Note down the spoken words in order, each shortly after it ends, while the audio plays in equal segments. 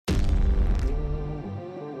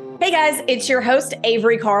Hey guys, it's your host,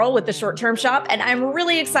 Avery Carl with the Short Term Shop, and I'm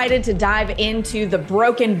really excited to dive into the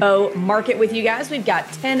Broken Bow market with you guys. We've got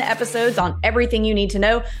 10 episodes on everything you need to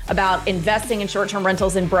know about investing in short-term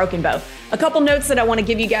rentals in Broken Bow. A couple notes that I want to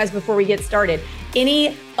give you guys before we get started.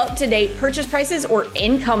 Any up-to-date purchase prices or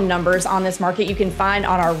income numbers on this market you can find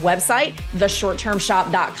on our website,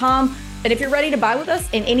 theshorttermshop.com. And if you're ready to buy with us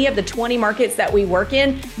in any of the 20 markets that we work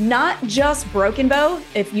in, not just Broken Bow,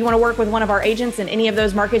 if you want to work with one of our agents in any of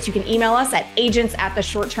those markets, you can email us at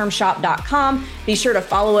agents@theshorttermshop.com. Be sure to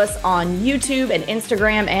follow us on YouTube and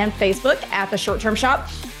Instagram and Facebook at The Short Term Shop.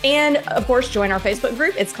 And of course, join our Facebook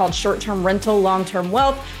group. It's called Short-Term Rental, Long-Term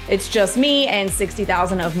Wealth. It's just me and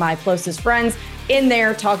 60,000 of my closest friends in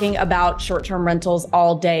there talking about short-term rentals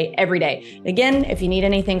all day, every day. Again, if you need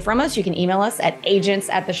anything from us, you can email us at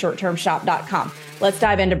agents@theshorttermshop.com. Let's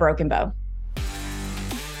dive into Broken Bow.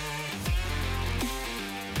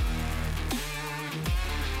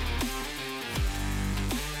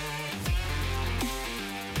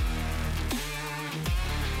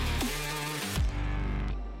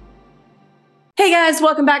 Hey guys,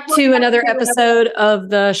 welcome back to another episode of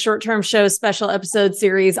the Short Term Show special episode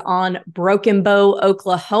series on Broken Bow,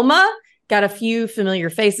 Oklahoma. Got a few familiar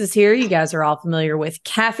faces here. You guys are all familiar with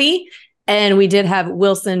Kathy, and we did have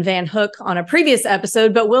Wilson Van Hook on a previous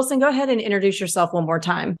episode, but Wilson, go ahead and introduce yourself one more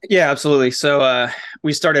time. Yeah, absolutely. So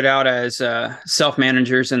we started out as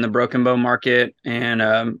self-managers in the Broken Bow market,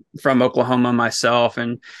 and from Oklahoma myself,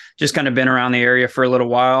 and just kind of been around the area for a little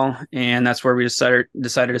while. And that's where we decided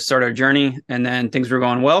to start our journey. And then things were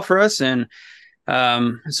going well for us. And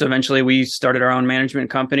so eventually we started our own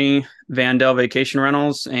management company, Vandel Vacation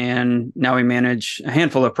Rentals, and now we manage a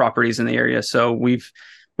handful of properties in the area. So we've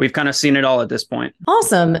kind of seen it all at this point.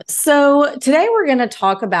 Awesome. So today we're going to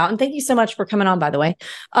talk about, and thank you so much for coming on, by the way.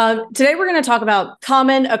 Today we're going to talk about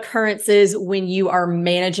common occurrences when you are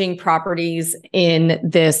managing properties in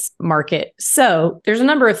this market. So there's a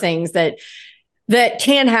number of things that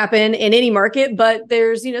can happen in any market, but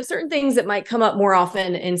there's, certain things that might come up more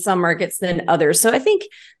often in some markets than others. So I think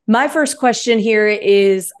my first question here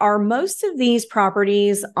is, are most of these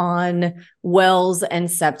properties on wells and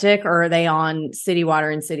septic, or are they on city water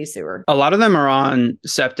and city sewer? A lot of them are on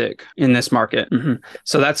septic in this market. Mm-hmm.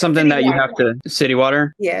 So that's something that you have to, city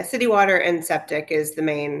water? Yeah, city water and septic is the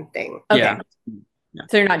main thing. Okay. Yeah.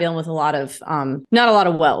 So you're not dealing with not a lot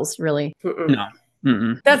of wells, really. Mm-mm. No.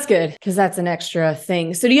 Mm-mm. That's good, because that's an extra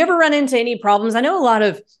thing. So do you ever run into any problems? I know a lot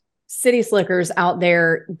of city slickers out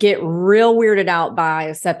there get real weirded out by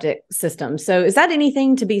a septic system. So is that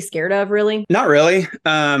anything to be scared of, really? Not really.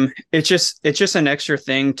 It's just an extra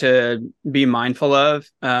thing to be mindful of.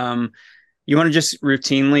 You want to just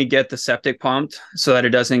routinely get the septic pumped so that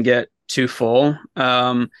it doesn't get too full.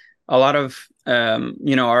 A lot of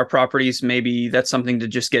our properties, maybe that's something to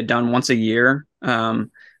just get done once a year.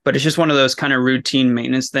 But it's just one of those kind of routine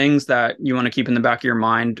maintenance things that you want to keep in the back of your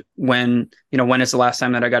mind when is the last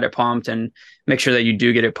time that I got it pumped, and make sure that you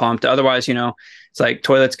do get it pumped. Otherwise, it's like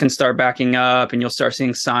toilets can start backing up and you'll start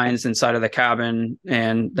seeing signs inside of the cabin.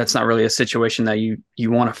 And that's not really a situation that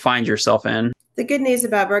you want to find yourself in. The good news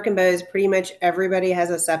about Broken Bow is pretty much everybody has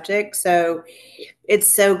a septic. So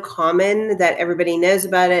it's so common that everybody knows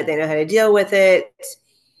about it. They know how to deal with it.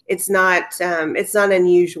 It's not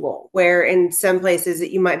unusual, where in some places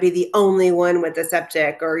that you might be the only one with a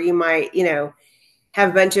septic, or you might, have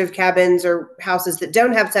a bunch of cabins or houses that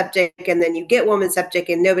don't have septic, and then you get one with septic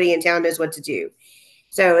and nobody in town knows what to do.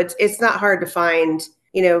 So it's not hard to find,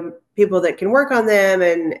 people that can work on them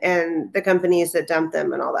and the companies that dump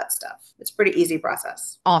them and all that stuff. It's a pretty easy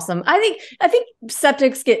process. Awesome. I think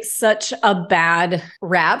septics get such a bad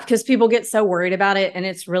rap because people get so worried about it, and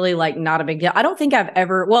it's really like not a big deal. I don't think I've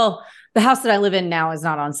ever, the house that I live in now is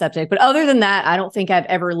not on septic, but other than that, I don't think I've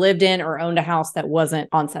ever lived in or owned a house that wasn't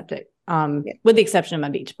on septic, with the exception of my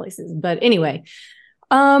beach places. But anyway,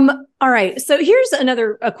 all right. So here's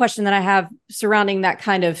a question that I have surrounding that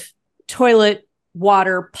kind of toilet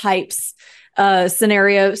water pipes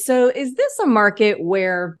scenario. So is this a market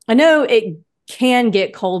where, I know it can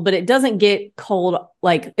get cold, but it doesn't get cold,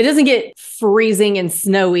 like it doesn't get freezing and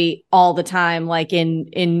snowy all the time, like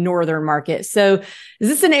in northern markets. So is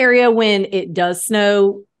this an area when it does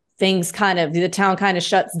snow, the town kind of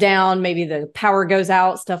shuts down, maybe the power goes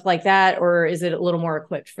out, stuff like that? Or is it a little more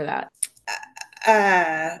equipped for that?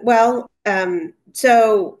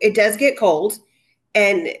 So it does get cold.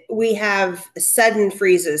 And we have sudden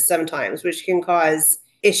freezes sometimes, which can cause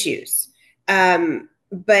issues.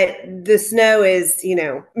 But the snow is,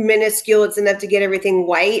 minuscule. It's enough to get everything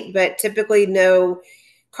white, but typically no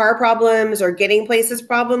car problems or getting places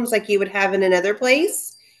problems like you would have in another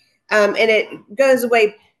place. And it goes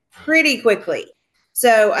away pretty quickly.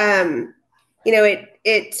 So,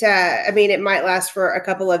 it might last for a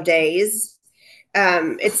couple of days.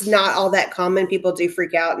 It's not all that common. People do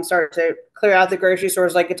freak out and start to clear out the grocery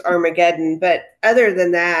stores like it's Armageddon. But other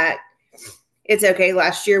than that, it's okay.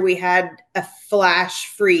 Last year we had a flash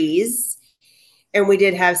freeze, and we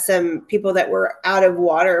did have some people that were out of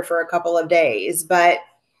water for a couple of days, but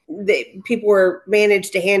people were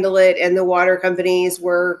managed to handle it, and the water companies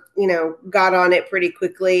were, got on it pretty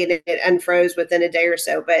quickly, and it unfroze within a day or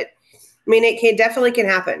so. But I mean, it definitely can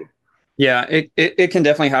happen. Yeah, it can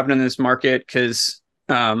definitely happen in this market because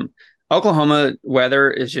Oklahoma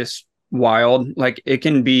weather is just wild. Like it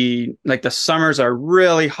can be like the summers are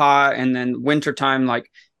really hot, and then wintertime,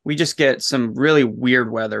 like we just get some really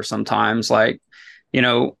weird weather sometimes. Like,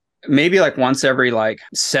 maybe like once every like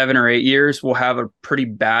 7 or 8 years, we'll have a pretty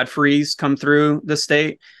bad freeze come through the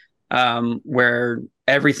state, where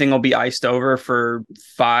everything will be iced over for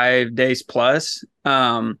 5 days plus.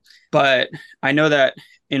 But I know that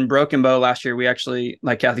in Broken Bow last year, we actually,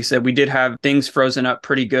 like Kathy said, we did have things frozen up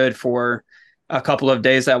pretty good for a couple of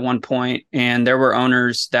days at one point. And there were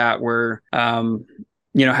owners that were,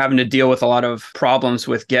 having to deal with a lot of problems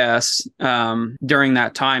with guests during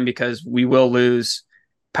that time, because we will lose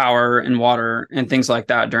power and water and things like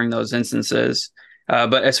that during those instances.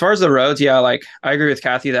 But as far as the roads, yeah, like I agree with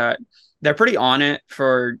Kathy that they're pretty on it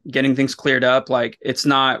for getting things cleared up. Like this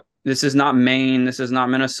is not Maine, this is not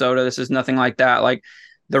Minnesota, this is nothing like that. Like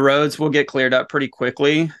the roads will get cleared up pretty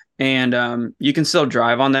quickly, and you can still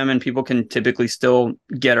drive on them, and people can typically still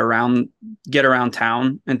get around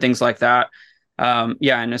town and things like that.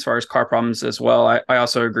 And as far as car problems as well, I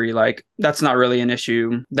also agree, like that's not really an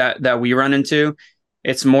issue that we run into.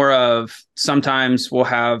 It's more of sometimes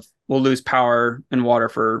we'll lose power and water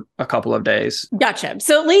for a couple of days. Gotcha.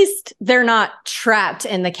 So at least they're not trapped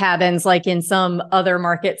in the cabins like in some other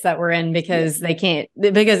markets that we're in, because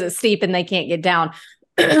because it's steep and they can't get down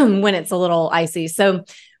when it's a little icy. So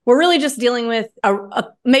we're really just dealing with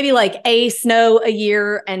maybe like a snow a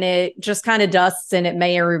year, and it just kind of dusts, and it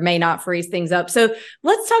may or may not freeze things up. So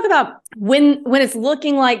let's talk about when it's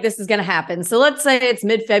looking like this is going to happen. So let's say it's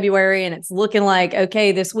mid-February and it's looking like,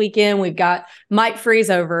 okay, this weekend might freeze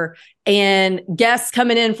over, and guests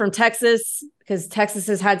coming in from Texas, because Texas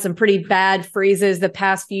has had some pretty bad freezes the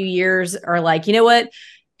past few years, are like, you know what?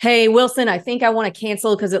 Hey, Wilson, I think I want to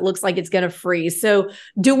cancel because it looks like it's going to freeze. So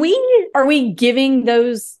are we giving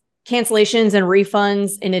those cancellations and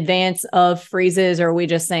refunds in advance of freezes? Or are we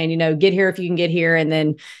just saying, get here if you can get here, and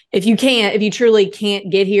then if you truly can't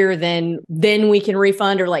get here, then we can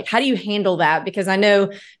refund? Or like, how do you handle that? Because I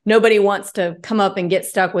know nobody wants to come up and get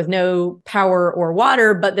stuck with no power or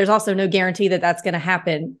water, but there's also no guarantee that that's going to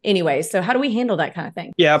happen anyway. So how do we handle that kind of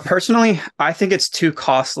thing? Yeah, personally, I think it's too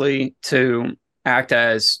costly to act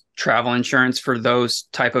as travel insurance for those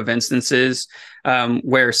type of instances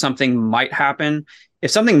where something might happen. If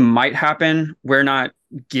something might happen, we're not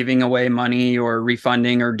giving away money or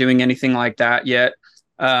refunding or doing anything like that yet.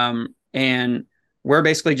 And we're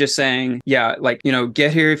basically just saying, yeah, like,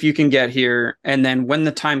 get here if you can get here. And then when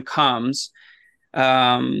the time comes,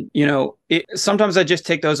 sometimes I just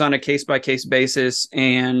take those on a case by case basis.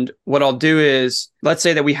 And what I'll do is, let's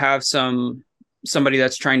say that we have somebody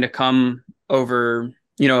that's trying to come over,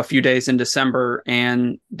 a few days in December,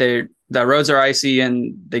 and the roads are icy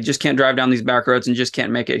and they just can't drive down these back roads and just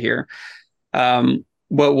can't make it here.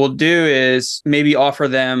 What we'll do is maybe offer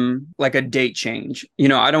them like a date change.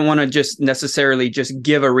 I don't want to just necessarily just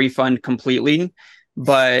give a refund completely,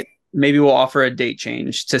 but maybe we'll offer a date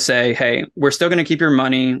change to say, hey, we're still going to keep your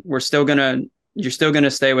money. You're still going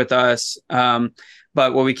to stay with us. But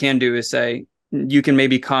what we can do is say, you can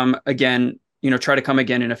maybe come again, try to come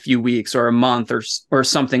again in a few weeks or a month or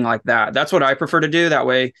something like that. That's what I prefer to do. That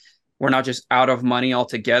way we're not just out of money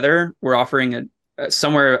altogether. We're offering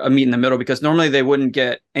somewhere a meet in the middle, because normally they wouldn't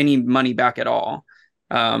get any money back at all.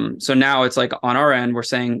 So now it's like on our end, we're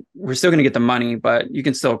saying we're still going to get the money, but you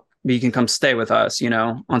can come stay with us,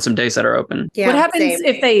 on some days that are open. Yeah, what happens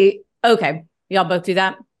if y'all both do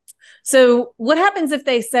that? So what happens if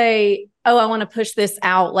they say, oh, I want to push this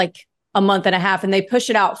out like a month and a half, and they push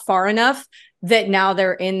it out far enough that now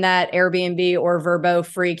they're in that Airbnb or Vrbo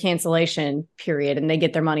free cancellation period and they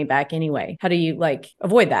get their money back anyway? How do you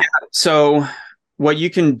avoid that? Yeah, so what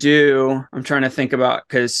you can do, I'm trying to think about,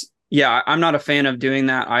 because I'm not a fan of doing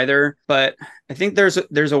that either, but I think there's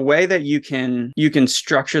a way that you can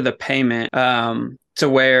structure the payment to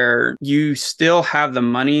where you still have the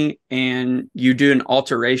money and you do an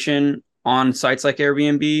alteration on sites like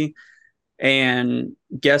Airbnb. and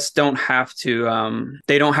guests don't have to,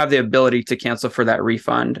 they don't have the ability to cancel for that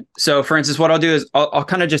refund. So for instance, what I'll do is I'll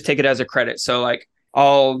kind of just take it as a credit. So like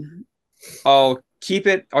I'll keep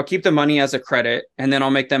the money as a credit, and then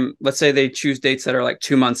I'll make them, let's say they choose dates that are like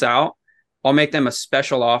 2 months out. I'll make them a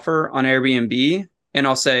special offer on Airbnb, and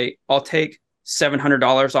I'll say, I'll take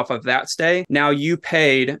 $700 off of that stay. Now you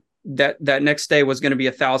paid that next stay was going to be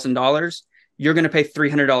 $1,000. You're going to pay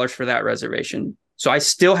 $300 for that reservation. So I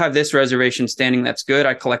still have this reservation standing. That's good.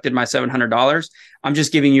 I collected my $700. I'm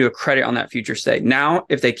just giving you a credit on that future stay. Now,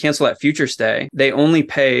 if they cancel that future stay, they only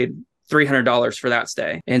paid $300 for that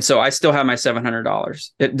stay. And so I still have my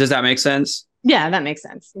 $700. Does that make sense? Yeah, that makes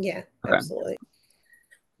sense. Yeah, okay. Absolutely.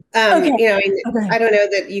 I don't know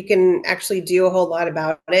that you can actually do a whole lot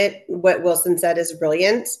about it. What Wilson said is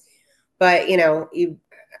brilliant, but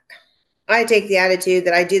I take the attitude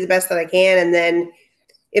that I do the best that I can. And then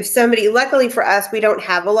if somebody, luckily for us, we don't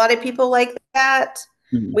have a lot of people like that.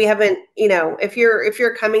 Mm-hmm. We haven't, if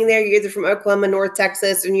you're coming there, you're either from Oklahoma, North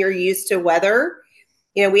Texas, and you're used to weather,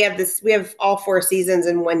 we have all 4 seasons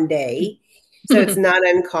in one day. So it's not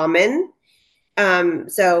uncommon.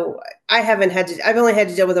 So I've only had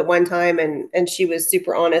to deal with it one time, and she was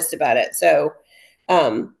super honest about it. So,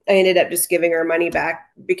 I ended up just giving her money back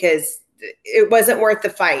because it wasn't worth the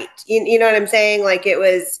fight. You know what I'm saying? Like it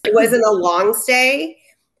wasn't a long stay.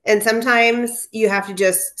 And sometimes you have to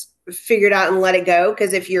just figure it out and let it go.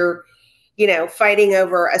 Cause if you're, fighting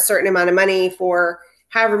over a certain amount of money for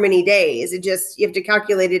however many days, you have to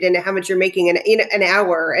calculate it into how much you're making in an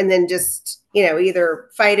hour, and then just, either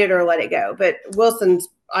fight it or let it go. But Wilson's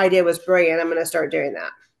idea was brilliant. I'm going to start doing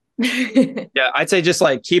that. Yeah. I'd say just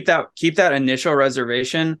like keep that initial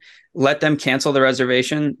reservation, let them cancel the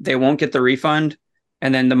reservation. They won't get the refund.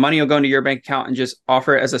 And then the money will go into your bank account, and just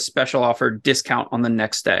offer it as a special offer discount on the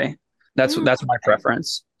next day. That's my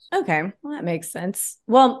preference. Okay. Well, that makes sense.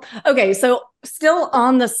 Well, okay. So still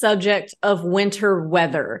on the subject of winter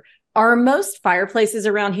weather, are most fireplaces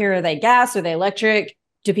around here, are they gas? Are they electric?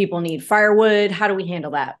 Do people need firewood? How do we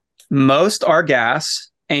handle that? Most are gas.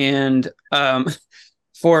 And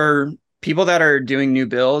for people that are doing new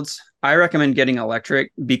builds, I recommend getting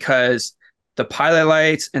electric, because the pilot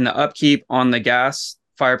lights and the upkeep on the gas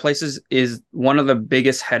fireplaces is one of the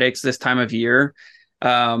biggest headaches this time of year.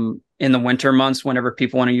 In the winter months, whenever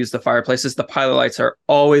people want to use the fireplaces, the pilot lights are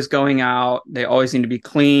always going out. They always need to be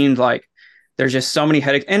cleaned. Like there's just so many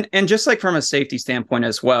headaches. And just like from a safety standpoint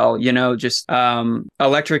as well,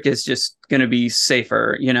 electric is just going to be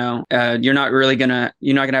safer. You're not going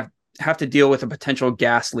to have to deal with a potential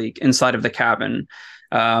gas leak inside of the cabin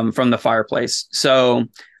from the fireplace. So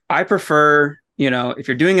I prefer, if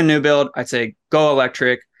you're doing a new build, I'd say go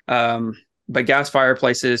electric. But gas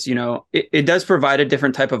fireplaces, it does provide a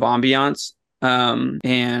different type of ambiance.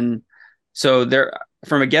 And so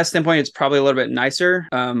from a guest standpoint, it's probably a little bit nicer.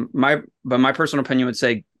 My personal opinion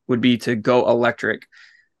would be to go electric.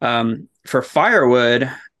 For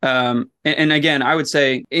firewood, and again, I would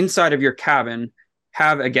say inside of your cabin,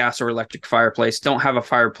 have a gas or electric fireplace. Don't have a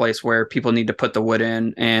fireplace where people need to put the wood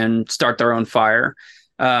in and start their own fire.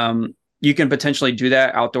 You can potentially do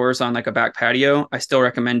that outdoors on like a back patio. I still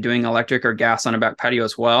recommend doing electric or gas on a back patio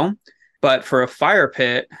as well. But for a fire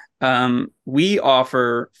pit, we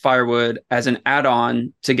offer firewood as an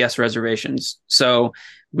add-on to guest reservations. So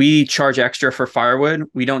we charge extra for firewood.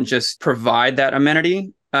 We don't just provide that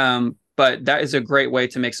amenity, but that is a great way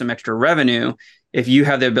to make some extra revenue if you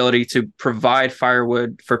have the ability to provide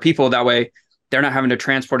firewood for people. That way, they're not having to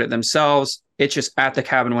transport it themselves. It's just at the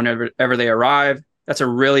cabin whenever they arrive. That's a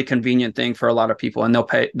really convenient thing for a lot of people, and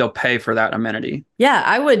they'll pay for that amenity. Yeah,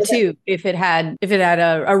 I would too if it had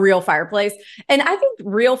a real fireplace. And I think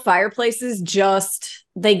real fireplaces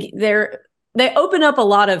they open up a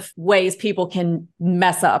lot of ways people can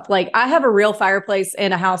mess up. Like I have a real fireplace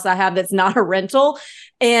in a house I have that's not a rental,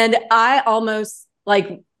 and I almost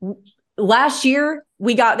last year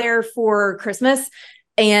we got there for Christmas.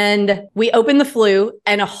 And we opened the flue,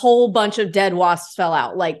 and a whole bunch of dead wasps fell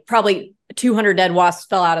out, like probably 200 dead wasps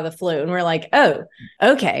fell out of the flue. And we're like, oh,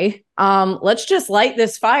 okay. Let's just light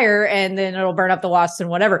this fire and then it'll burn up the wasps and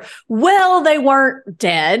whatever. Well, they weren't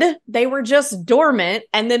dead. They were just dormant.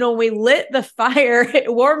 And then when we lit the fire,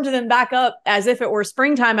 it warmed them back up as if it were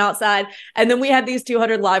springtime outside. And then we had these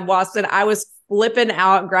 200 live wasps, and I was flipping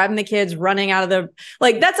out, grabbing the kids, running out of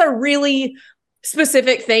that's a really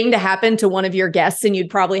specific thing to happen to one of your guests, and you'd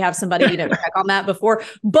probably have somebody check on that before.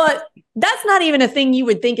 But that's not even a thing you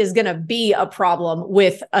would think is going to be a problem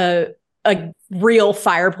with a real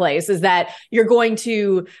fireplace, is that you're going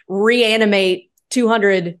to reanimate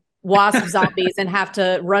 200 wasp zombies and have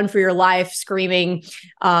to run for your life screaming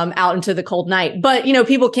out into the cold night. But,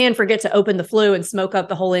 people can forget to open the flue and smoke up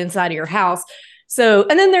the whole inside of your house. So,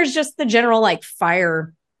 and then there's just the general like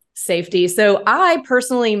fire safety. So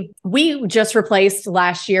we just replaced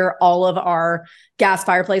last year all of our gas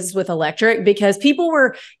fireplaces with electric because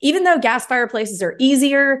even though gas fireplaces are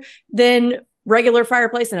easier than regular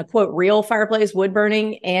fireplace and a quote real fireplace, wood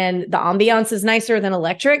burning, and the ambiance is nicer than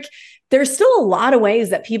electric, there's still a lot of ways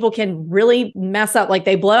that people can really mess up. Like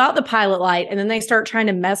they blow out the pilot light and then they start trying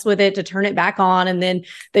to mess with it to turn it back on. And then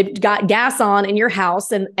they've got gas on in your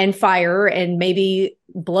house and fire and maybe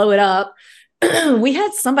blow it up. We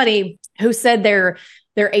had somebody who said their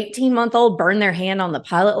 18-month-old burned their hand on the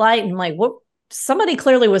pilot light. And I'm like, what? Somebody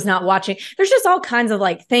clearly was not watching. There's just all kinds of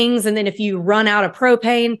like things. And then if you run out of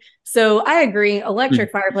propane. So I agree.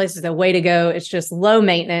 Electric fireplace is the way to go. It's just low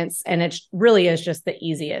maintenance and it really is just the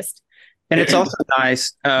easiest. And it's also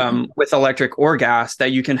nice with electric or gas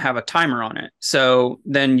that you can have a timer on it. So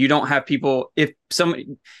then you don't have people, if somebody,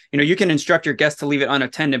 you can instruct your guests to leave it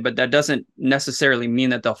unattended, but that doesn't necessarily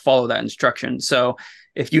mean that they'll follow that instruction. So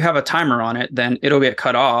if you have a timer on it, then it'll get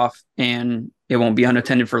cut off and it won't be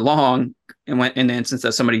unattended for long. And in the instance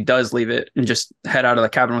that somebody does leave it and just head out of the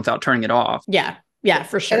cabin without turning it off. Yeah. Yeah,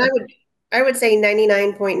 for sure. And I would say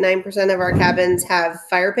 99.9% of our cabins have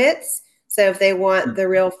fire pits. So if they want the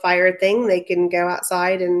real fire thing, they can go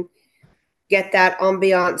outside and get that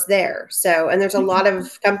ambiance there. So, and there's a lot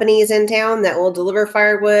of companies in town that will deliver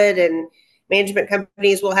firewood and management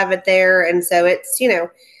companies will have it there. And so it's,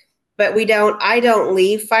 but I don't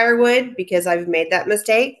leave firewood because I've made that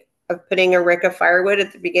mistake of putting a rick of firewood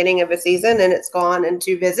at the beginning of a season and it's gone in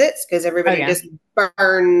 2 visits because everybody just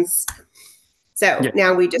burns. So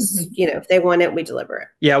now we just, if they want it, we deliver it.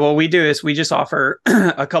 Yeah, what we do is we just offer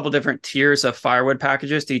a couple different tiers of firewood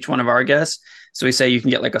packages to each one of our guests. So we say you can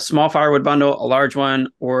get like a small firewood bundle, a large one,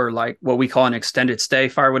 or like what we call an extended stay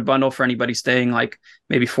firewood bundle for anybody staying like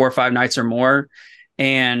maybe 4 or 5 nights or more.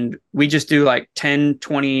 And we just do like 10,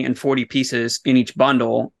 20, and 40 pieces in each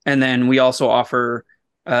bundle. And then we also offer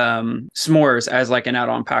s'mores as like an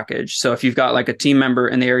add-on package. So if you've got like a team member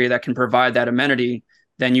in the area that can provide that amenity,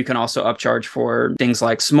 then you can also upcharge for things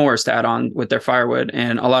like s'mores to add on with their firewood.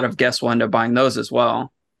 And a lot of guests will end up buying those as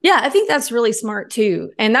well. Yeah, I think that's really smart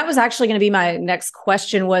too. And that was actually going to be my next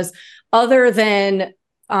question was, other than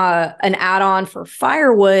an add-on for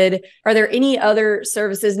firewood, are there any other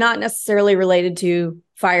services, not necessarily related to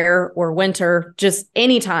fire or winter, just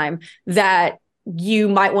anytime that you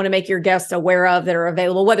might want to make your guests aware of that are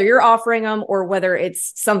available, whether you're offering them or whether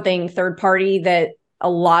it's something third party that a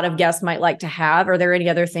lot of guests might like to have? Are there any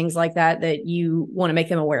other things like that you want to make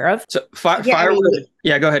them aware of? So firewood.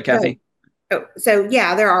 Yeah, go ahead, Kathy. So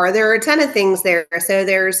there are a ton of things there. So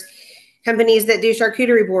there's companies that do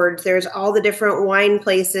charcuterie boards. There's all the different wine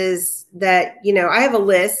places that, I have a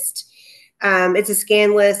list. It's a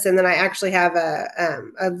scan list. And then I actually have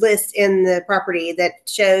a list in the property that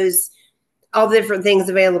shows all the different things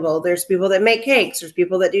available. There's people that make cakes. There's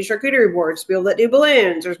people that do charcuterie boards, people that do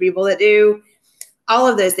balloons. There's people that do all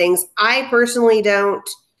of those things. I personally don't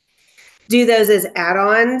do those as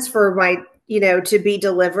add-ons for my, to be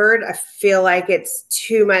delivered. I feel like it's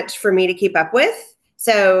too much for me to keep up with.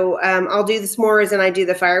 So I'll do the s'mores and I do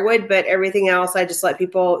the firewood, but everything else, I just let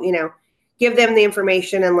people, give them the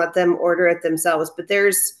information and let them order it themselves. But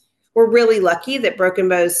we're really lucky that Broken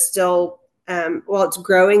Bow's still, it's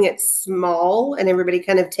growing, it's small, and everybody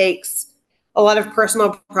kind of takes a lot of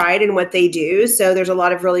personal pride in what they do. So there's a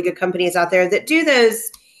lot of really good companies out there that do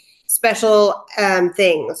those special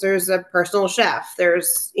things. There's a personal chef.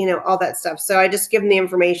 There's, all that stuff. So I just give them the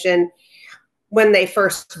information when they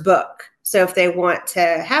first book. So if they want to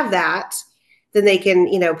have that, then they can,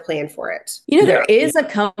 plan for it. There is a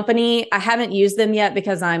company, I haven't used them yet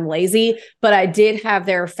because I'm lazy, but I did have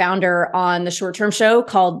their founder on the short-term show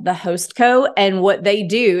called The Host Co. And what they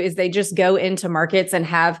do is they just go into markets and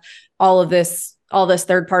have all this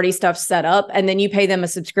third-party stuff set up. And then you pay them a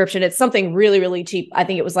subscription. It's something really, really cheap. I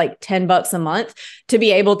think it was like $10 a month to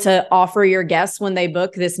be able to offer your guests when they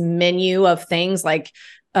book this menu of things like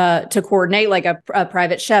to coordinate like a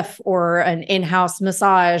private chef or an in-house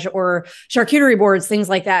massage or charcuterie boards, things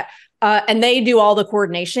like that. And they do all the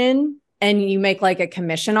coordination and you make like a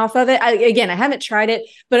commission off of it. I haven't tried it,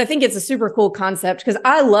 but I think it's a super cool concept because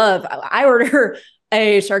I order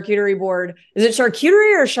a charcuterie board. Is it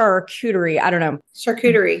charcuterie or charcuterie? I don't know.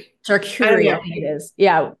 Charcuterie. Charcuterie, I think it is.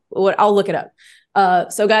 Yeah. I'll look it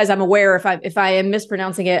up. So guys, I'm aware if I am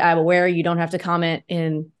mispronouncing it, I'm aware. You don't have to comment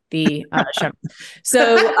in the show.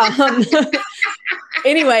 So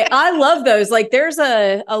Anyway, I love those. Like there's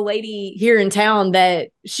a lady here in town that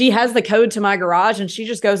she has the code to my garage and she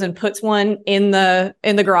just goes and puts one in the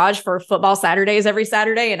garage for football Saturdays every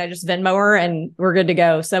Saturday. And I just Venmo her and we're good to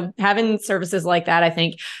go. So having services like that, I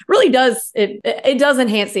think really does, it does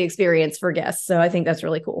enhance the experience for guests. So I think that's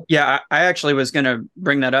really cool. Yeah, I actually was going to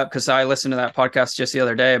bring that up because I listened to that podcast just the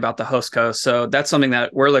other day about the host coast. So that's something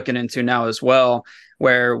that we're looking into now as well,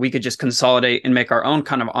 where we could just consolidate and make our own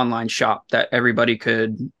kind of online shop that everybody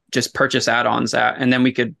could just purchase add-ons at. And then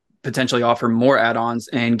we could potentially offer more add-ons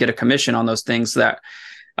and get a commission on those things that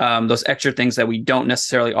those extra things that we don't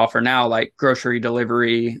necessarily offer now, like grocery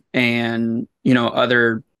delivery and,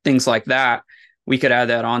 other things like that. We could add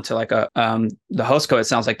that on to like the host code. It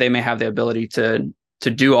sounds like they may have the ability to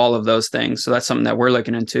do all of those things. So that's something that we're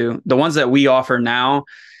looking into. The ones that we offer now,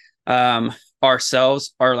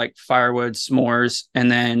 ourselves are like firewood, s'mores,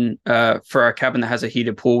 and then for our cabin that has a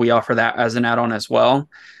heated pool, we offer that as an add-on as well.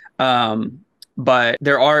 But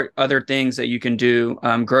there are other things that you can do.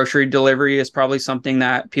 Grocery delivery is probably something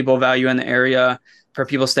that people value in the area. For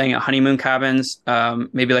people staying at honeymoon cabins,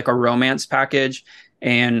 maybe like a romance package,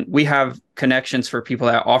 and we have connections for people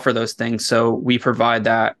that offer those things. So we provide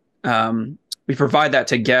that. We provide that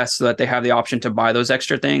to guests so that they have the option to buy those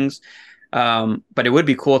extra things. But it would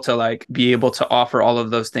be cool to like be able to offer all of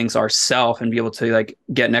those things ourselves and be able to like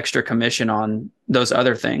get an extra commission on those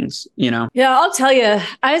other things, Yeah, I'll tell you,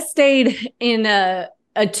 I stayed in a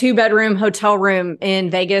 2-bedroom hotel room in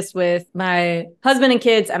Vegas with my husband and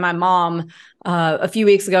kids and my mom a few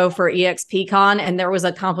weeks ago for EXPCon, and there was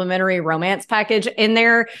a complimentary romance package in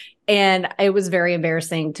there. And it was very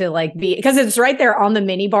embarrassing to like be, because it's right there on the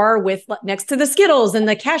mini bar with next to the Skittles and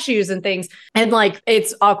the cashews and things. And like,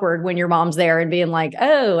 it's awkward when your mom's there and being like,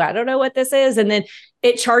 oh, I don't know what this is. And then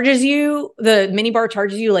it charges you, the mini bar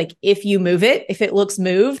charges you like if you move it, if it looks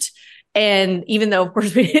moved. And even though of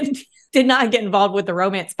course we did not get involved with the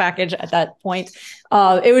romance package at that point,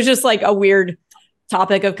 it was just like a weird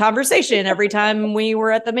topic of conversation every time we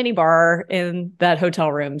were at the mini bar in that hotel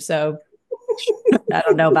room. So I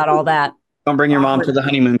don't know about all that. Don't bring your mom to the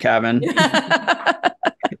honeymoon cabin.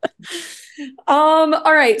 All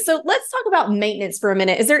right. So let's talk about maintenance for a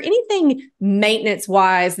minute. Is there anything maintenance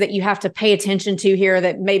wise that you have to pay attention to here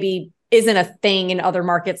that maybe isn't a thing in other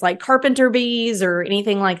markets, like carpenter bees or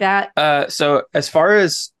anything like that? So as far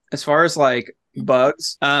as like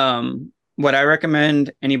bugs, what I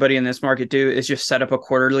recommend anybody in this market do is just set up a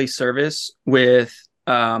quarterly service with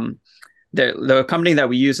the company that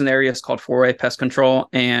we use in the area is called 4-Way Pest Control,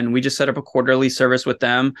 and we just set up a quarterly service with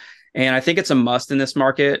them. And I think it's a must in this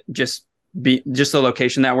market, just the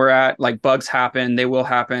location that we're at. Like bugs happen, they will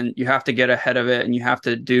happen. You have to get ahead of it and you have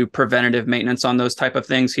to do preventative maintenance on those type of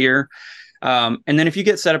things here. And then if you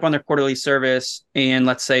get set up on their quarterly service and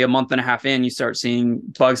let's say a month and a half in, you start seeing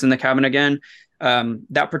bugs in the cabin again,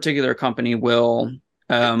 that particular company will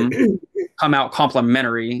come out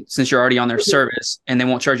complimentary since you're already on their service, and they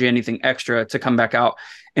won't charge you anything extra to come back out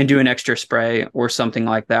and do an extra spray or something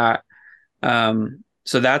like that.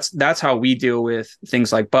 So that's how we deal with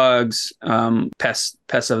things like bugs,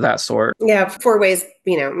 pests of that sort. Yeah, 4-Ways,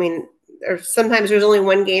 sometimes there's only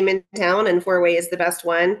one game in town and 4-Way is the best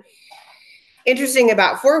one. Interesting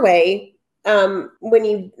about 4-Way, when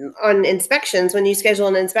you on inspections, when you schedule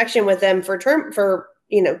an inspection with them for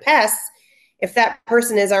pests, if that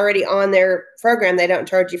person is already on their program, they don't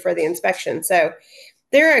charge you for the inspection. So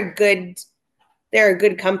they're a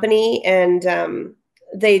good company, and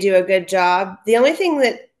they do a good job. The only thing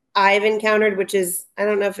that I've encountered, which is, I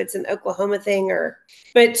don't know if it's an Oklahoma thing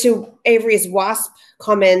but to Avery's wasp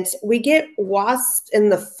comment, we get wasps in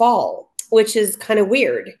the fall, which is kind of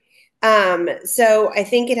weird. So I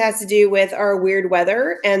think it has to do with our weird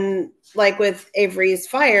weather, and like with Avery's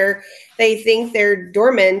fire, they think they're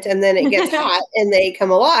dormant and then it gets hot and they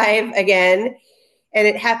come alive again, and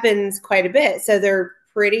it happens quite a bit. So they're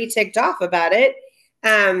pretty ticked off about it.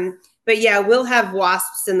 But yeah, we'll have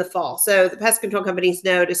wasps in the fall. So the pest control companies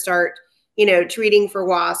know to start, treating for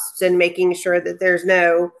wasps and making sure that there's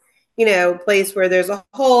no, place where there's a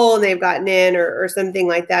hole and they've gotten in or something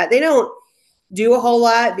like that. They don't do a whole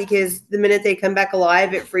lot because the minute they come back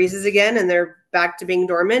alive, it freezes again and they're back to being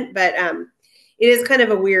dormant. But it is kind of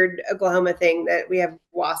a weird Oklahoma thing that we have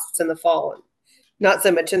wasps in the fall and not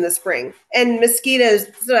so much in the spring. And mosquitoes.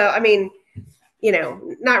 So,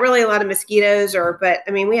 not really a lot of mosquitoes but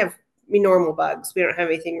we have normal bugs. We don't have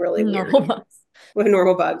anything really weird. Normal bugs. We have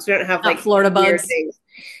normal bugs. We don't have like Florida bugs. Things.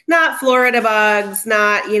 Not Florida bugs,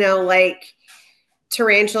 not, like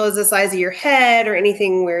tarantulas the size of your head or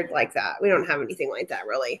anything weird like that. We don't have anything like that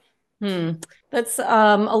really. That's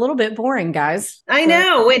a little bit boring, guys. I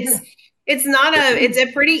know. It's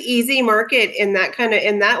a pretty easy market in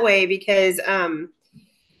that way because, I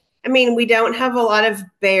mean, we don't have a lot of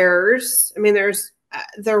bears. I mean, there's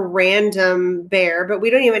the random bear, but we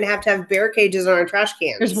don't even have to have bear cages on our trash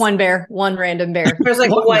cans. There's one random bear. There's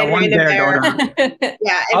like one random bear.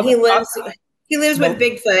 Yeah, and he lives with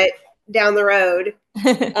Bigfoot down the road.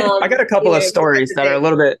 I got a couple of stories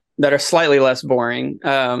that are slightly less boring.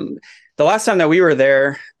 The last time that we were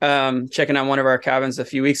there, checking out one of our cabins a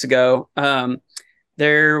few weeks ago,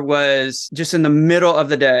 there was just in the middle of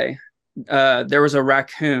the day, there was a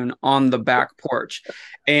raccoon on the back porch.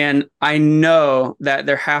 And I know that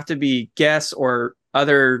there have to be guests or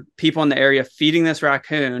other people in the area feeding this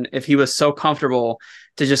raccoon if he was so comfortable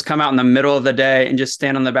to just come out in the middle of the day and just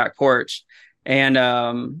stand on the back porch.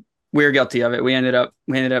 And we were guilty of it. We ended up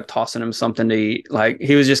tossing him something to eat. Like,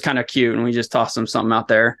 he was just kind of cute, and we just tossed him something out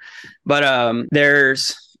there. But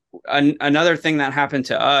there's another thing that happened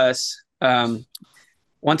to us.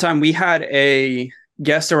 One time we had a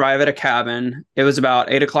guest arrive at a cabin. It was about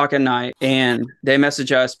 8:00 at night, and they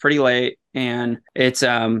messaged us pretty late. And it's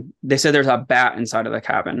they said there's a bat inside of the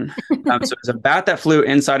cabin. So there's a bat that flew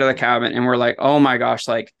inside of the cabin, and we're like, oh my gosh!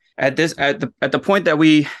 Like at the point that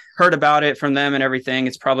we heard about it from them and everything,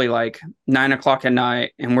 it's probably like 9:00 at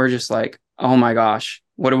night, and we're just like, oh my gosh,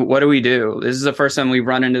 what do we do? This is the first time we've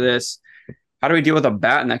run into this. How do we deal with a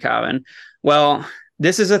bat in the cabin? Well,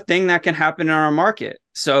 this is a thing that can happen in our market.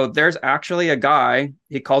 So there's actually a guy,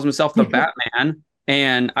 he calls himself the Batman.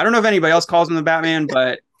 And I don't know if anybody else calls him the Batman,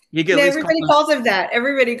 but he gets everybody calls him that.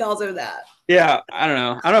 Everybody calls him that. Yeah, I don't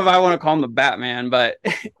know. I don't know if I want to call him the Batman, but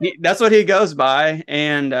that's what he goes by.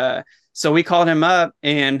 And so we called him up,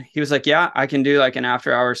 and he was like, yeah, I can do like an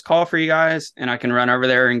after hours call for you guys, and I can run over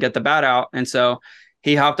there and get the bat out. And so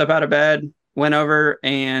he hopped up out of bed, went over,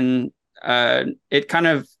 and it kind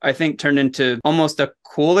of, I think, turned into almost a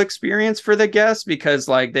cool experience for the guests, because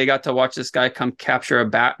like they got to watch this guy come capture a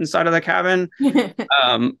bat inside of the cabin.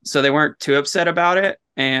 So they weren't too upset about it.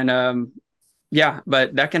 And yeah,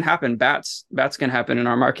 but that can happen. Bats can happen in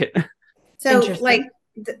our market. So like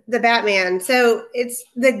the Batman. So it's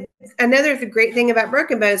another great thing about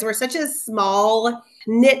Broken Bows. We're such a small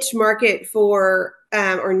niche market for,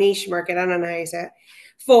 or niche market, I don't know how you say it,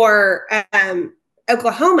 for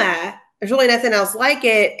Oklahoma. There's really nothing else like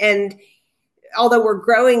it. And although we're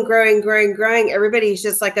growing, everybody's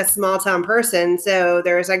just like a small town person. So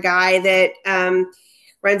there's a guy that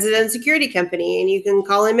runs an security company, and you can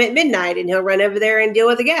call him at midnight and he'll run over there and deal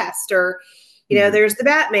with a guest. Or, there's the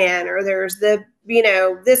Batman, or there's the,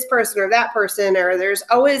 this person or that person, or there's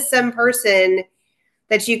always some person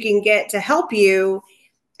that you can get to help you.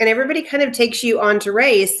 And everybody kind of takes you on to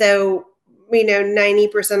race. So,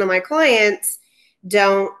 90% of my clients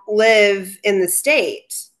don't live in the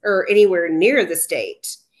state or anywhere near the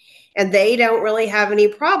state. And they don't really have any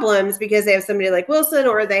problems because they have somebody like Wilson,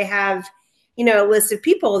 or they have, a list of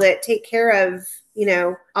people that take care of,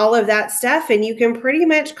 all of that stuff. And you can pretty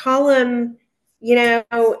much call them,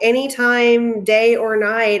 anytime, day or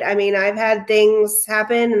night. I mean, I've had things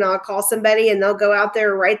happen, and I'll call somebody and they'll go out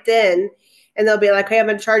there right then, and they'll be like, hey, I'm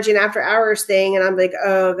going to charge you an after hours thing. And I'm like,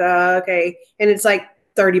 oh God, okay. And it's like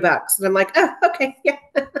 $30. And I'm like, oh, okay. Yeah.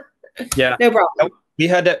 Yeah. No problem. We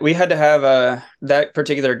had to have that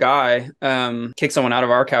particular guy kick someone out of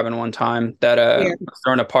our cabin one time that was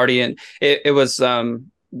throwing a party, and it was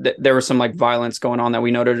there was some like violence going on that we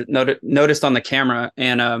noticed on the camera,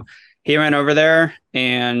 and he ran over there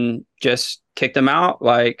and just kicked him out.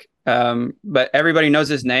 Like, but everybody knows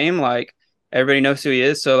his name. Like, everybody knows who he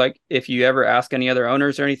is. So like, if you ever ask any other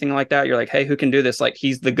owners or anything like that, you're like, hey, who can do this? Like,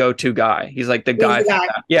 he's the go-to guy. He's like the guy.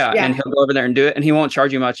 Yeah. And he'll go over there and do it. And he won't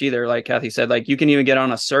charge you much either. Like Kathy said, like you can even get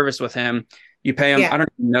on a service with him. You pay him, I don't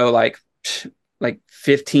know, like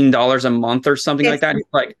 $15 a month or something like that. He's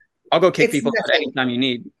like, I'll go kick people out anytime you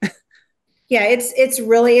need. Yeah, it's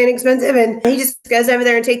really inexpensive, and he just goes over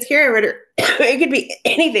there and takes care of it. Or it could be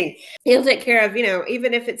anything. He'll take care of,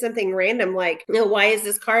 even if it's something random, like, why is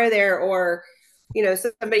this car there? Or,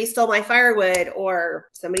 somebody stole my firewood, or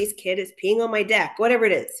somebody's kid is peeing on my deck, whatever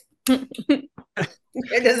it is.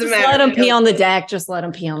 It doesn't matter. Let him pee on the deck. Just let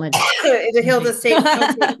him pee on the deck. He'll take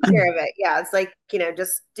care of it. Yeah, it's like,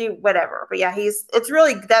 just do whatever. But yeah,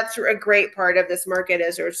 that's a great part of this market,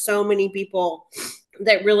 is there's so many people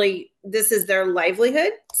that really, this is their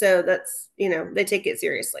livelihood. So that's, they take it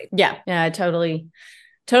seriously. Yeah. I totally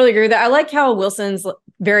agree with that. I like how Wilson's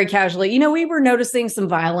very casually, we were noticing some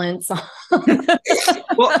violence.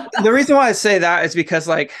 Well, the reason why I say that is because,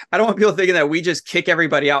 like, I don't want people thinking that we just kick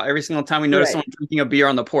everybody out every single time we notice someone drinking a beer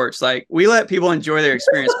on the porch. Like, we let people enjoy their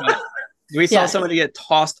experience. But we saw somebody get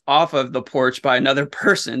tossed off of the porch by another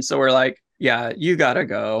person. So we're like, yeah, you gotta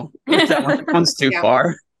go. That one's too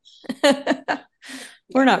far.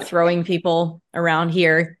 We're not throwing people around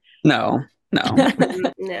here. No.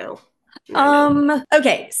 No.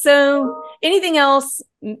 Okay. So anything else?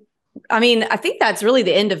 I mean, I think that's really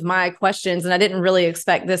the end of my questions. And I didn't really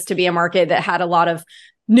expect this to be a market that had a lot of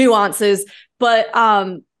nuances, but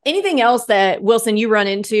anything else that Wilson, you run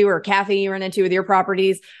into, or Kathy, you run into with your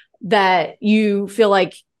properties that you feel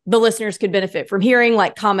like the listeners could benefit from hearing,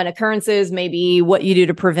 like common occurrences, maybe what you do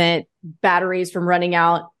to prevent batteries from running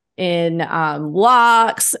out in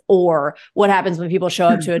locks, or what happens when people show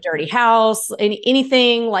up to a dirty house,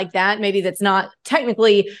 anything like that, maybe that's not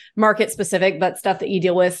technically market specific, but stuff that you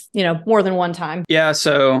deal with, more than one time. Yeah.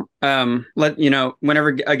 So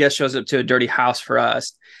whenever a guest shows up to a dirty house for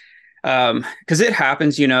us, because it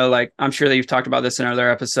happens, like I'm sure that you've talked about this in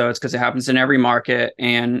other episodes, because it happens in every market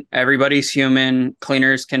and everybody's human.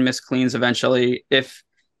 Cleaners can miss cleans eventually. If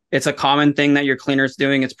it's a common thing that your cleaner's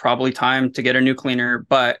doing, it's probably time to get a new cleaner,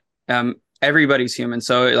 but everybody's human.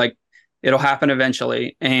 So it'll happen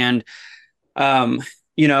eventually. And,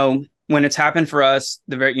 when it's happened for us,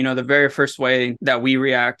 the very first way that we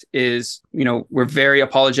react is, we're very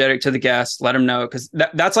apologetic to the guests, let them know. Cause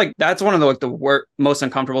that's one of the most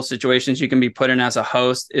uncomfortable situations you can be put in as a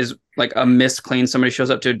host, is like a missed clean. Somebody shows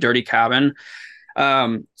up to a dirty cabin.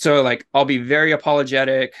 So I'll be very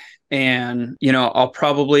apologetic, and, I'll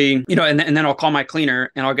probably, and then I'll call my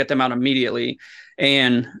cleaner and I'll get them out immediately.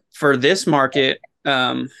 And for this market,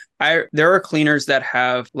 there are cleaners that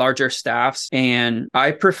have larger staffs, and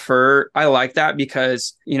I like that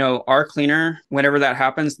because, our cleaner, whenever that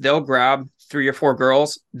happens, they'll grab 3 or 4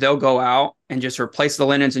 girls, they'll go out and just replace the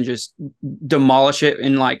linens and just demolish it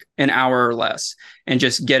in like an hour or less and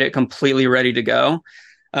just get it completely ready to go.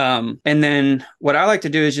 And then what I like to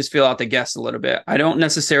do is just feel out the guest a little bit. I don't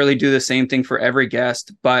necessarily do the same thing for every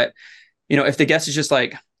guest, but, if the guest is just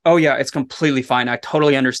like, oh yeah, it's completely fine, I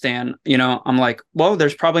totally understand, I'm like, well,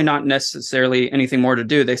 there's probably not necessarily anything more to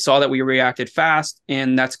do. They saw that we reacted fast,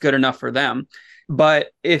 and that's good enough for them. But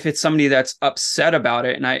if it's somebody that's upset about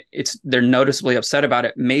it, and they're noticeably upset about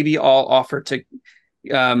it, maybe I'll offer to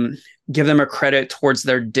give them a credit towards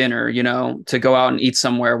their dinner, to go out and eat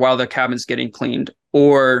somewhere while the cabin's getting cleaned.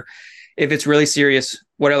 Or if it's really serious,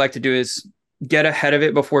 what I like to do is get ahead of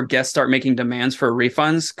it before guests start making demands for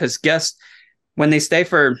refunds. Because guests, when they stay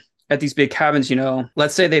at these big cabins,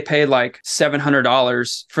 let's say they paid like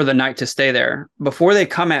 $700 for the night to stay there. Before they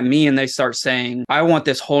come at me and they start saying, I want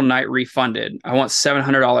this whole night refunded, I want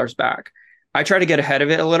 $700 back, I try to get ahead of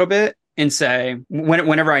it a little bit and say,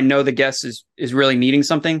 whenever I know the guest is really needing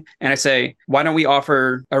something, and I say, why don't we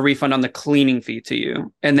offer a refund on the cleaning fee to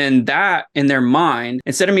you? And then that, in their mind,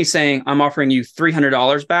 instead of me saying, I'm offering you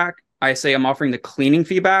 $300 back, I say, I'm offering the cleaning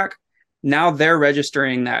fee back. Now they're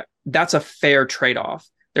registering that that's a fair trade-off.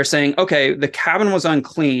 They're saying, okay, the cabin was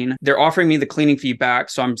unclean, they're offering me the cleaning fee back,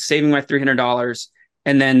 so I'm saving my $300.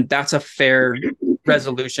 And then that's a fair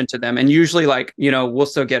resolution to them. And usually we'll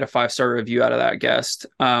still get a 5-star review out of that guest.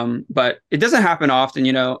 But it doesn't happen often,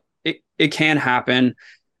 it can happen.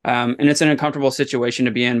 And it's an uncomfortable situation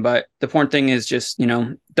to be in. But the important thing is just,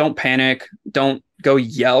 don't panic. Don't go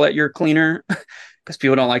yell at your cleaner, because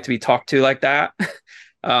people don't like to be talked to like that.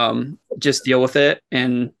 Just deal with it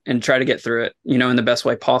and try to get through it, in the best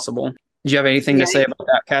way possible. Do you have anything to say about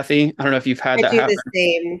that, Kathy? I don't know if you've had that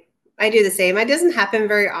happen. I do the same. It doesn't happen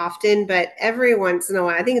very often, but every once in a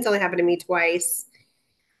while, I think it's only happened to me twice.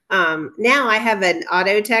 Now I have an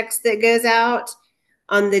auto text that goes out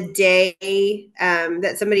on the day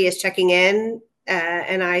that somebody is checking in.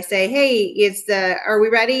 And I say, hey, are we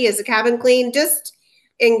ready? Is the cabin clean? Just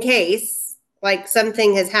in case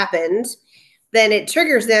something has happened, then it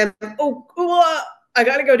triggers them. Oh, I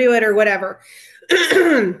got to go do it or whatever.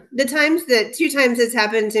 The 2 times it's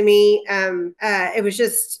happened to me, it was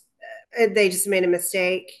just, they just made a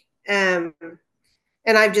mistake. And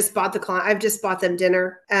I've just bought them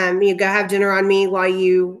dinner. You go have dinner on me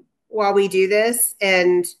while we do this.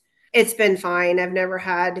 And it's been fine. I've never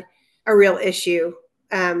had a real issue.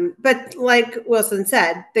 But like Wilson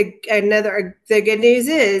said, the good news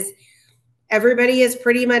is everybody is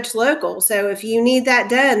pretty much local. So if you need that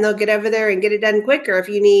done, they'll get over there and get it done quicker. If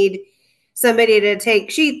you need somebody to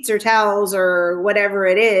take sheets or towels or whatever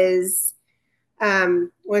it is.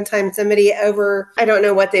 One time somebody I don't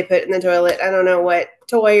know what they put in the toilet. I don't know what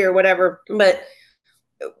toy or whatever, but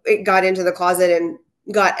it got into the closet and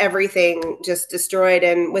got everything just destroyed.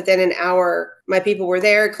 And within an hour, my people were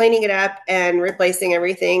there cleaning it up and replacing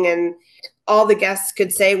everything. And all the guests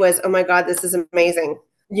could say was, oh my God, this is amazing.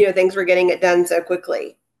 Things were getting it done so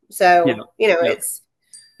quickly. Yeah. So, Yep. it's,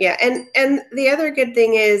 yeah. And the other good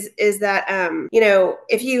thing is that,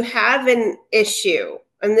 if you have an issue,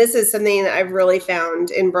 and this is something that I've really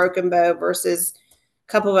found in Broken Bow versus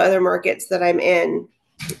a couple of other markets that I'm in,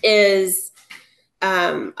 is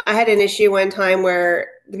I had an issue one time where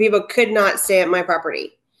the people could not stay at my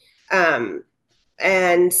property.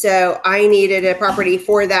 And so I needed a property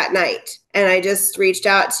for that night. And I just reached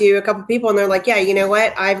out to a couple people and they're like, yeah, you know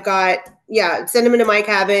what? Send them into my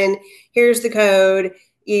cabin. Here's the code.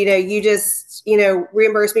 You just,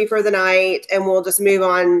 reimburse me for the night and we'll just move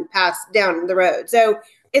on past down the road. So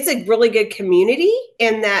it's a really good community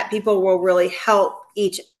in that people will really help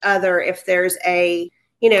each other if there's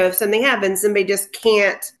if something happens, somebody just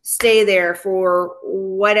can't stay there for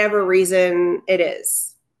whatever reason it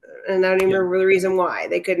is. And I don't even remember the reason why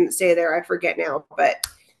they couldn't stay there. I forget now, but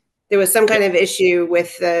there was some kind of issue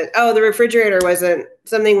with the refrigerator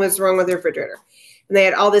something was wrong with the refrigerator and they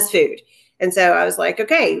had all this food. And so I was like,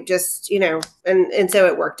 okay, just, and so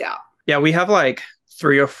it worked out. Yeah. We have like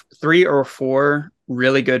three or four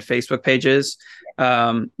really good Facebook pages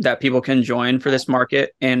that people can join for this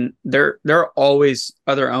market. And there are always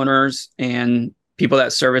other owners and people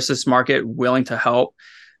that service this market willing to help.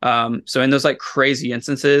 So in those like crazy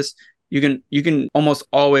instances, you can almost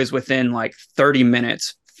always within like 30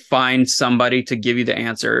 minutes find somebody to give you the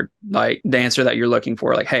answer, like the answer that you're looking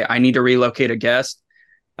for. Like, hey, I need to relocate a guest.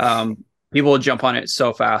 People will jump on it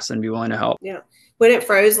so fast and be willing to help. Yeah. When it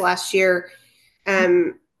froze last year,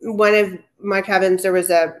 one of my cabins, there was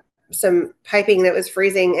some piping that was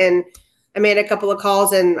freezing, and I made a couple of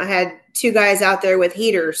calls and I had two guys out there with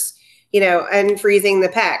heaters, unfreezing the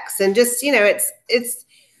PEX, and just,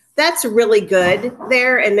 that's really good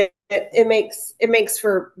there. And it makes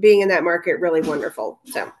for being in that market really wonderful.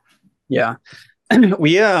 So, yeah.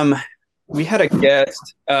 We had a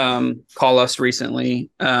guest call us recently,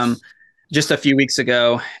 just a few weeks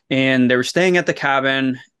ago, and they were staying at the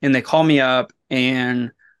cabin and they call me up and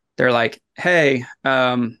they're like, hey,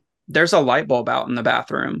 there's a light bulb out in the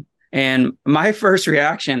bathroom. And my first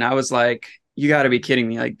reaction, I was like, you got to be kidding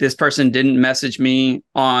me. Like, this person didn't message me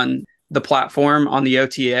on the platform on the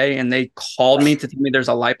OTA and they called me to tell me there's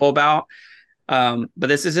a light bulb out. But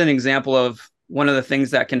this is an example of one of the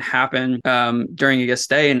things that can happen during a guest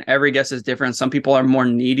stay, and every guest is different. Some people are more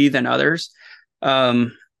needy than others.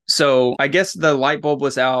 So I guess the light bulb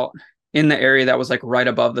was out in the area that was like right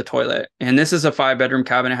above the toilet. And this is a 5-bedroom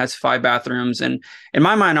cabin. It has 5 bathrooms. And in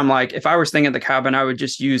my mind, I'm like, if I was staying at the cabin, I would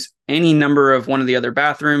just use any number of one of the other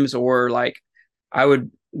bathrooms, or like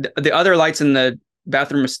the other lights in the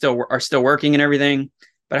bathroom are still working and everything.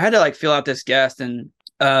 But I had to like feel out this guest, and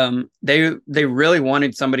they really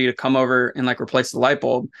wanted somebody to come over and like replace the light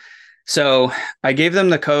bulb. So I gave them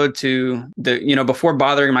the code to before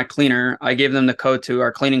bothering my cleaner, I gave them the code to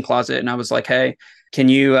our cleaning closet. And I was like, hey, can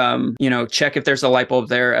you, check if there's a light bulb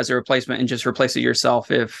there as a replacement and just replace it yourself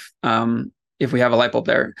if we have a light bulb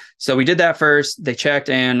there. So we did that first. They checked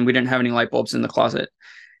and we didn't have any light bulbs in the closet.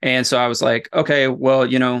 And so I was like, okay, well,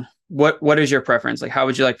 what is your preference? Like, how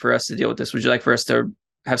would you like for us to deal with this? Would you like for us to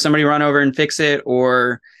have somebody run over and fix it?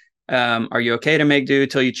 Or are you okay to make do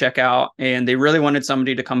till you check out? And they really wanted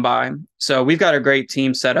somebody to come by. So we've got a great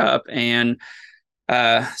team set up. And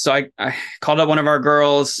so I called up one of our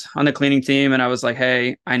girls on the cleaning team and I was like,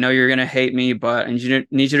 hey, I know you're going to hate me, but I need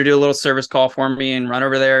you to do a little service call for me and run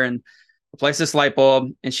over there and replace this light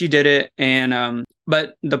bulb. And she did it. And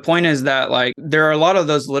but the point is that like there are a lot of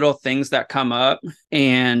those little things that come up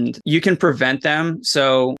and you can prevent them.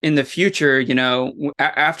 So in the future,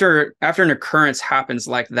 after an occurrence happens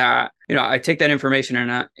like that, I take that information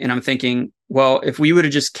and I'm thinking, well, if we would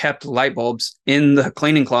have just kept light bulbs in the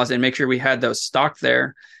cleaning closet and make sure we had those stocked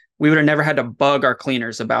there, we would have never had to bug our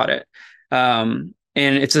cleaners about it. And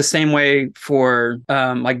it's the same way for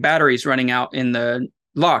like batteries running out in the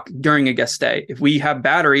lock during a guest stay. If we have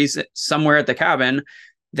batteries somewhere at the cabin,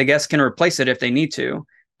 the guests can replace it if they need to.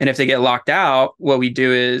 And if they get locked out, what we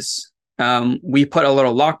do is we put a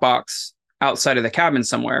little lockbox outside of the cabin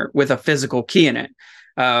somewhere with a physical key in it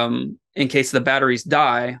in case the batteries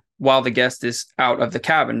die while the guest is out of the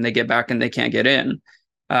cabin. They get back and they can't get in.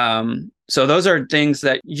 So those are things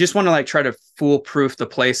that you just want to like try to foolproof the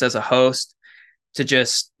place as a host, to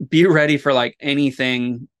just be ready for like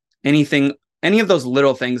anything, any of those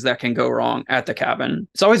little things that can go wrong at the cabin.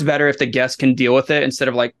 It's always better if the guest can deal with it instead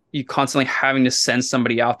of like you constantly having to send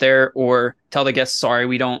somebody out there or tell the guest, sorry,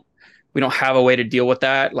 we don't have a way to deal with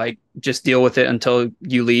that. Like, just deal with it until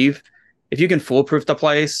you leave. If you can foolproof the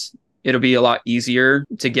place, it'll be a lot easier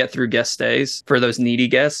to get through guest stays for those needy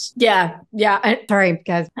guests. Yeah. Sorry,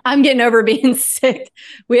 guys. I'm getting over being sick.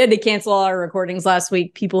 We had to cancel all our recordings last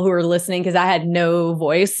week, people who were listening, because I had no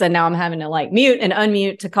voice. And now I'm having to like mute and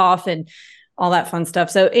unmute to cough and all that fun stuff.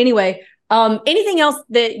 So anyway, anything else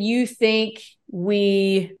that you think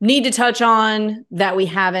we need to touch on that we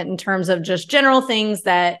haven't, in terms of just general things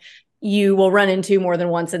that you will run into more than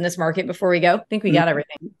once in this market before we go? I think we got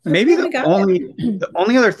everything. Maybe the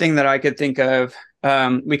only other thing that I could think of,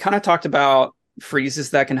 we kind of talked about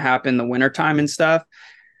freezes that can happen in the wintertime and stuff,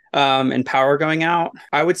 and power going out.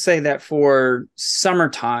 I would say that for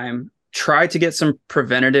summertime, try to get some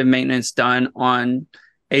preventative maintenance done on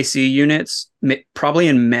AC units, probably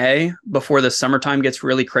in May, before the summertime gets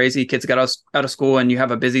really crazy. Kids got out of school and you have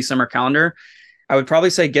a busy summer calendar. I would probably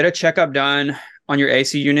say get a checkup done on your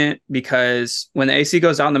AC unit, because when the AC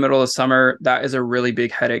goes out in the middle of the summer, that is a really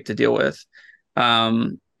big headache to deal with.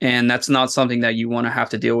 And that's not something that you want to have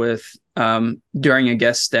to deal with during a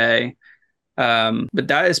guest stay. But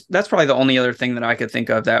that's probably the only other thing that I could think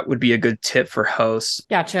of that would be a good tip for hosts.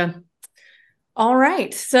 Gotcha. All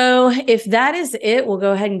right. So if that is it, we'll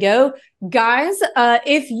go ahead and go. Guys,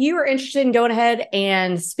 if you are interested in going ahead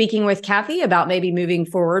and speaking with Kathy about maybe moving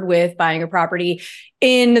forward with buying a property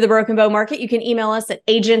in the Broken Bow market, you can email us at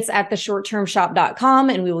agents@theshorttermshop.com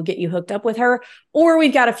and we will get you hooked up with her. Or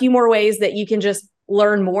we've got a few more ways that you can just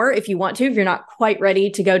learn more if you want to. If you're not quite ready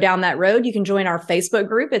to go down that road, you can join our Facebook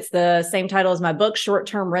group. It's the same title as my book,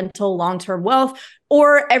 Short-Term Rental, Long-Term Wealth.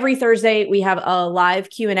 Or every Thursday, we have a live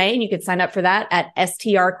Q&A, and you can sign up for that at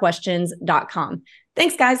strquestions.com.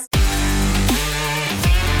 Thanks, guys.